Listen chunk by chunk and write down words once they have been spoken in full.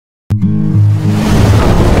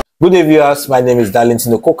Good day viewers, my name is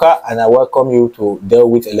Darlington Okoka and I welcome you to Deal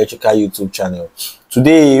with Electrical YouTube channel.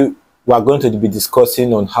 Today we are going to be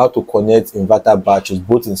discussing on how to connect inverter batteries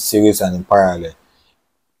both in series and in parallel.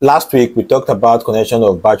 Last week we talked about connection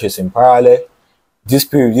of batteries in parallel. This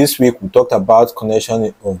week we talked about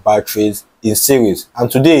connection of batteries in series,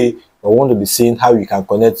 and today we want to be seeing how you can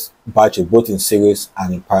connect batteries both in series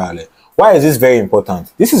and in parallel. Why is this very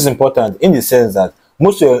important? This is important in the sense that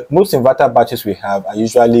most inverter batteries we have are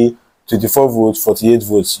usually 24 volts, 48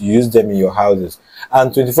 volts. You use them in your houses,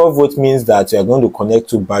 and 24 volts means that you are going to connect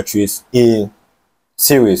two batteries in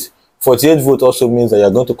series. 48 volt also means that you are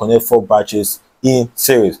going to connect 4 batteries in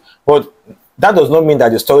series, but that does not mean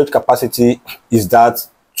that the storage capacity is that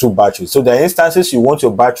 2 batteries. So there are instances you want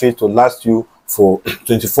your battery to last you for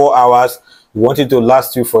 24 hours, you want it to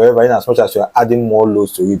last you forever, in as much as you are adding more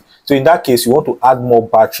loads to it. So in that case, you want to add more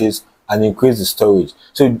batteries and increase the storage.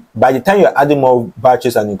 So by the time you're adding more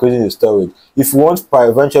batteries and increasing the storage, if you want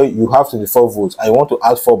peradventure you have 24 volts and you want to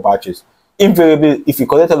add 4 batteries, invariably if you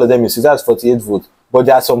connect all of them, you see that's 48 volts. But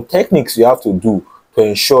there are some techniques you have to do to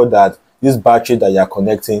ensure that this battery that you are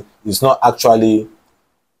connecting is not actually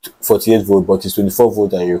 48 volt, but it's 24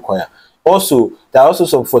 volt that you require. Also, there are also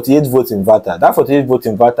some 48 volt inverter. That 48 volt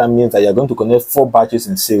inverter means that you're going to connect 4 batteries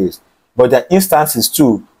in series. But there are instances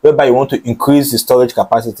too whereby you want to increase the storage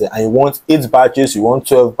capacity and you want 8 batteries, you want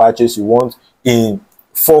 12 batteries, you want in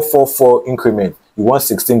 4 increment, you want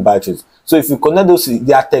 16 batteries. So if you connect those,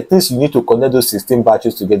 there are techniques you need to connect those 16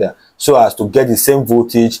 batteries together so as to get the same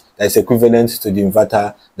voltage that is equivalent to the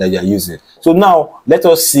inverter that you are using. So now let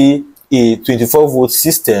us see a 24 volt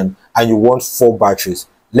system and you want 4 batteries.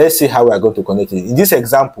 Let's see how we are going to connect it. In this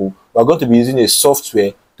example, we are going to be using a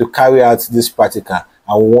software to carry out this practical,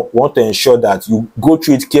 and we want to ensure that you go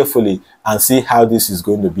through it carefully and see how this is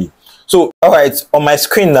going to be. So all right, on my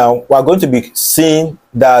screen now we are going to be seeing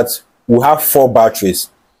that we have 4 batteries,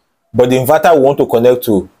 but the inverter we want to connect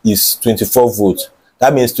to is 24 volts.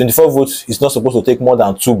 That means 24 volts is not supposed to take more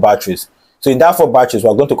than 2 batteries. So in that 4 batteries, we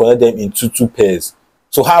are going to connect them into 2 pairs.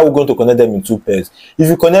 So how are we going to connect them in 2 pairs? If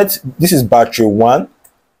you connect, this is battery 1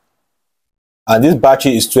 and this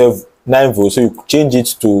battery is 9 volts, so you change it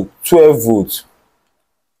to 12 volts.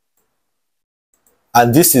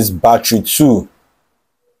 And this is battery 2.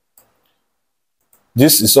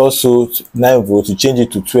 This is also 9 volts, you change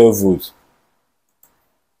it to 12 volts.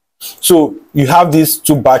 So you have these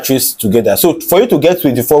 2 batteries together. So for you to get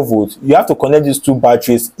 24 volts, you have to connect these 2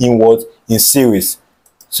 batteries in what? In series.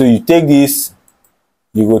 So you take this,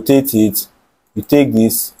 you rotate it, you take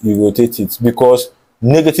this, you rotate it, because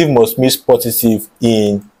negative must meet positive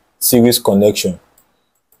in series connection.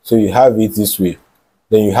 So you have it this way.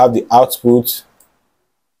 Then you have the output.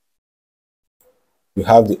 You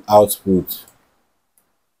have the output.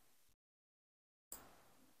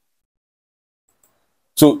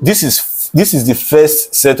 So this is the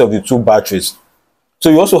first set of the 2 batteries.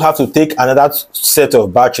 So you also have to take another set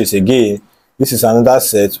of batteries again. This is another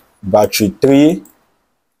set, battery 3,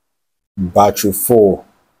 battery 4.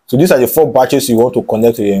 So these are the 4 batteries you want to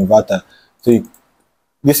connect to your inverter. So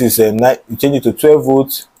this is you change it to 12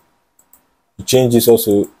 volts. You change this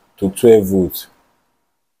also to 12 volts.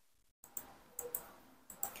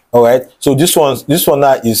 All right. So this one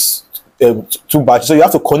now is 2 batteries. So you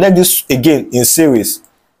have to connect this again in series.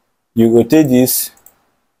 You rotate this,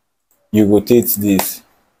 you rotate this,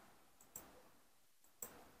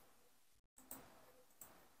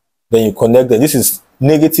 then you connect them. This is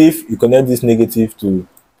negative, you connect this negative to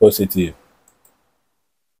positive.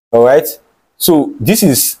 All right. So this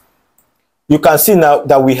is, you can see now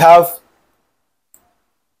that we have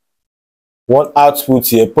one output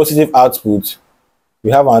here, positive output.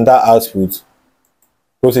 We have another output,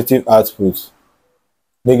 positive output,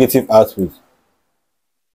 negative output.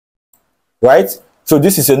 Right? So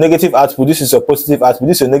this is a negative output, this is a positive output,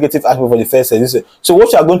 this is a negative output for the first set. So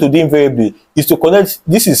what you are going to do invariably is to connect,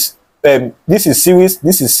 this is series,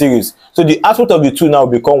 this is series. So the output of the 2 now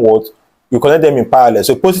become what? You connect them in parallel.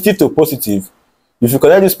 So positive to positive. If you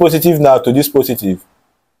connect this positive now to this positive,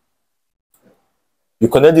 you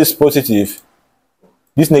connect this positive,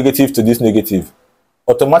 this negative to this negative,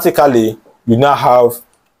 automatically you now have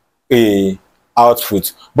a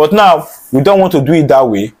output. But now we don't want to do it that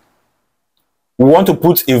way. We want to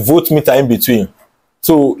put a voltmeter in between.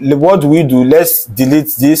 So what do? Let's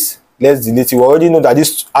delete this. Let's delete it. We already know that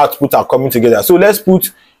these outputs are coming together. So let's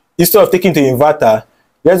put, instead of taking the inverter,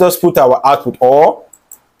 let's just put our output, or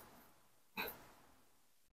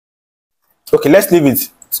okay, let's leave it.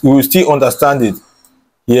 We will still understand it.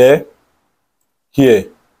 Here, here.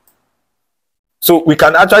 So we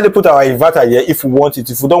can actually put our inverter here if we want it.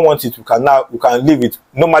 If we don't want it, we can leave it.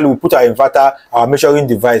 Normally we put our inverter, our measuring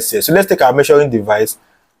device here. So let's take our measuring device.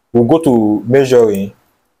 We'll go to measuring.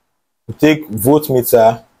 We take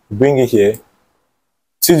voltmeter, bring it here.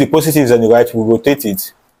 See the positive is on the right, we rotate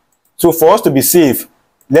it. So for us to be safe,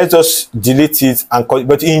 let's just delete it.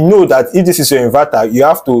 But you know that if this is your inverter, you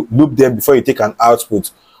have to loop them before you take an output.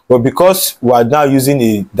 But because we are now using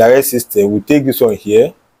a direct system, we take this one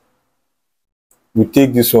here. We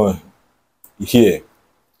take this one here.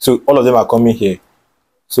 So all of them are coming here.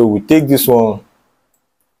 So we take this one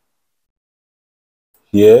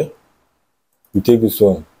here. We take this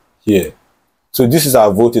one here. So this is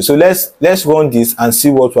our voltage. So let's run this and see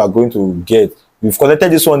what we are going to get. We've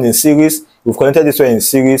connected this one in series. We've connected this one in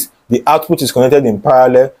series. The output is connected in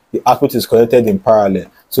parallel. The output is connected in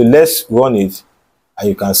parallel. So let's run it and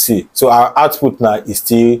you can see. So our output now is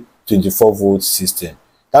still 24 volt system.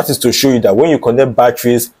 That is to show you that when you connect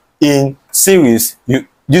batteries in series,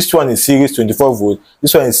 this one is series 24 volt,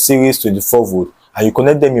 this one is series 24 volt, and you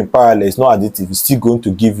connect them in parallel, it's not additive, it's still going to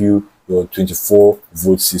give you your 24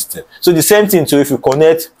 volt system. So the same thing too, if you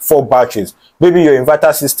connect 4 batteries, maybe your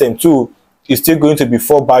inverter system too is still going to be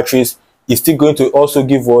 4 batteries, it's still going to also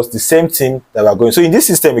give us the same thing that we're going. So in this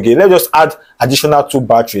system again, let's just add additional 2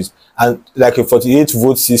 batteries and like a 48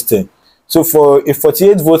 volt system. So for a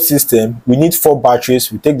 48 volt system, we need 4 batteries.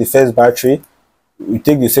 We take the first battery, we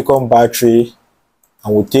take the second battery,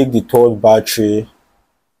 and we take the third battery,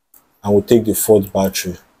 and we take the fourth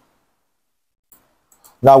battery.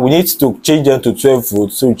 Now we need to change them to 12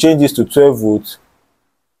 volts. So we change this to 12 volts,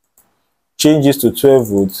 change this to 12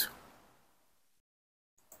 volts,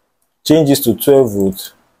 change this to 12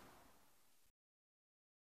 volts,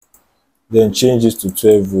 then change this to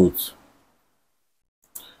 12 volts.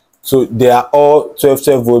 So they are all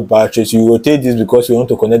 12 volt batteries. You rotate this because you want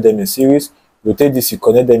to connect them in series. Rotate this, you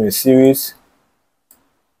connect them in series.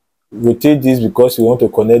 Rotate this because you want to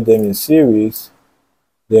connect them in series.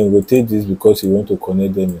 Then rotate this because you want to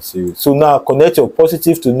connect them in series. So now connect your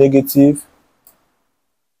positive to negative.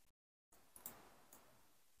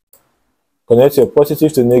 Connect your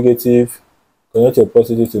positive to negative. Connect your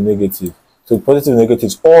positive to negative. So positive and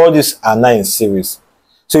negatives, all these are now in series.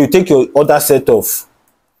 So you take your other set of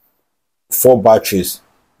 4 batteries.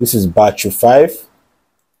 This is battery 5,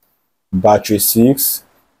 battery 6,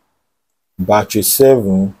 battery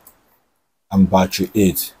 7, and battery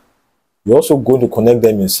 8. You're also going to connect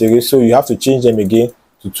them in series, so you have to change them again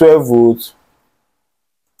to 12 volts,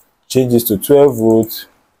 change this to 12 volts,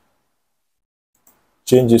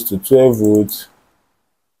 change this to 12 volts,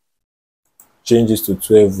 change this to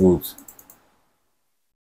 12 volts.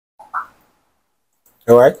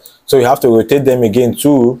 All right, so you have to rotate them again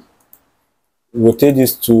too. Rotate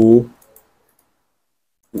this to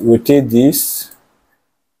rotate this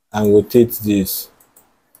and rotate this.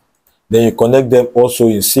 Then you connect them also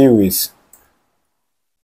in series.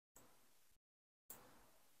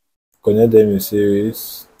 Connect them in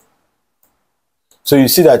series. So you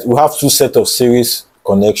see that we have 2 sets of series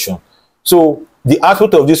connection. So the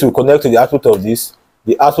output of this will connect to the output of this.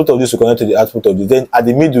 The output of this will connect to the output of this. Then at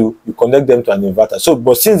the middle, you connect them to an inverter. So,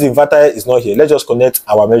 but since the inverter is not here, let's just connect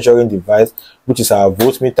our measuring device, which is our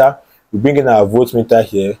voltmeter. We bring in our voltmeter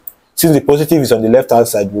here. Since the positive is on the left-hand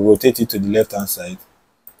side, we rotate it to the left-hand side.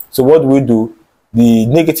 So what we do, the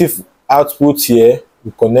negative output here,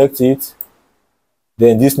 we connect it.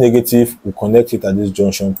 Then this negative, we connect it at this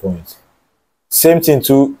junction point. Same thing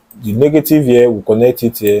to the negative here, we connect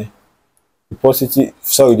it here. The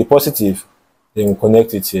positive, then we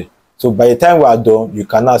connect it here. So by the time we are done, you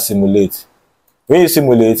cannot simulate. When you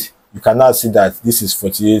simulate, you cannot see that this is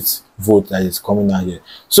 48 volt that is coming out here.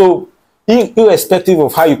 So irrespective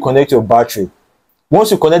of how you connect your battery,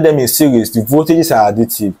 once you connect them in series, the voltages are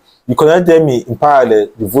additive. You connect them in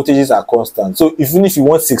parallel, the voltages are constant. So even if you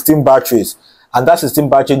want 16 batteries, and that 16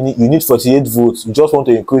 battery you need 48 volts, you just want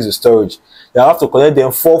to increase the storage, you have to connect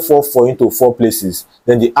them 4 into 4 places.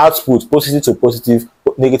 Then the output, positive to positive,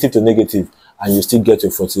 negative to negative, and you still get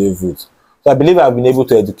your 48 volts. So I believe I've been able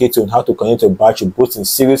to educate you on how to connect your battery both in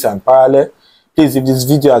series and parallel. Please, if this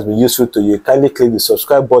video has been useful to you, kindly click the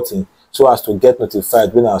subscribe button so as to get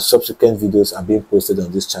notified when our subsequent videos are being posted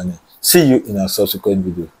on this channel. See you in our subsequent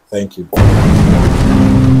video. Thank you.